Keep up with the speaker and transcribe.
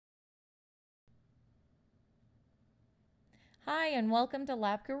Hi, and welcome to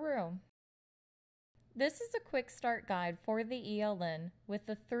Labguru. This is a quick start guide for the ELN with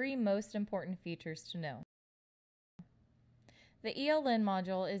the 3 most important features to know. The ELN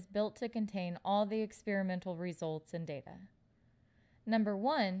module is built to contain all the experimental results and data. Number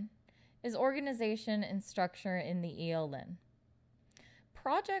 1 is organization and structure in the ELN.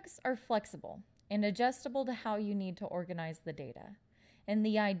 Projects are flexible and adjustable to how you need to organize the data. And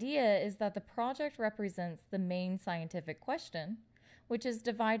the idea is that the project represents the main scientific question, which is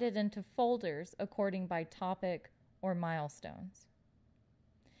divided into folders according by topic or milestones.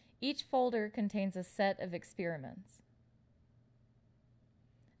 Each folder contains a set of experiments.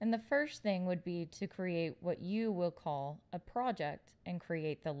 And the first thing would be to create what you will call a project and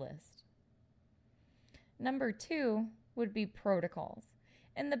create the list. Number 2 would be protocols.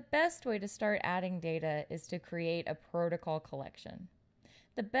 And the best way to start adding data is to create a protocol collection.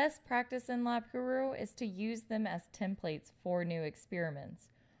 The best practice in Labguru is to use them as templates for new experiments,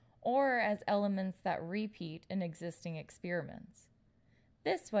 or as elements that repeat in existing experiments.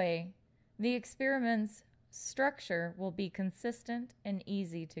 This way, the experiment's structure will be consistent and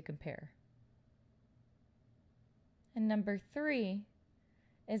easy to compare. And number 3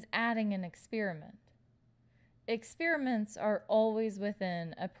 is adding an experiment. Experiments are always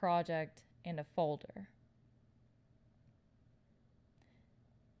within a project and a folder.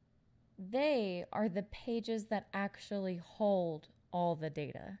 They are the pages that actually hold all the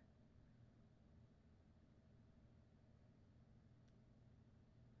data.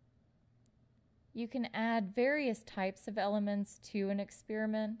 You can add various types of elements to an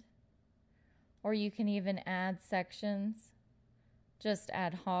experiment, or you can even add sections, just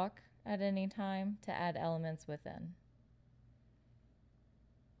ad hoc at any time to add elements within.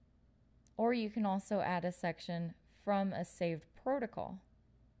 Or you can also add a section from a saved protocol.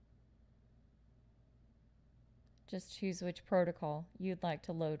 Just choose which protocol you'd like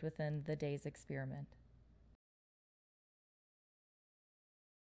to load within the day's experiment.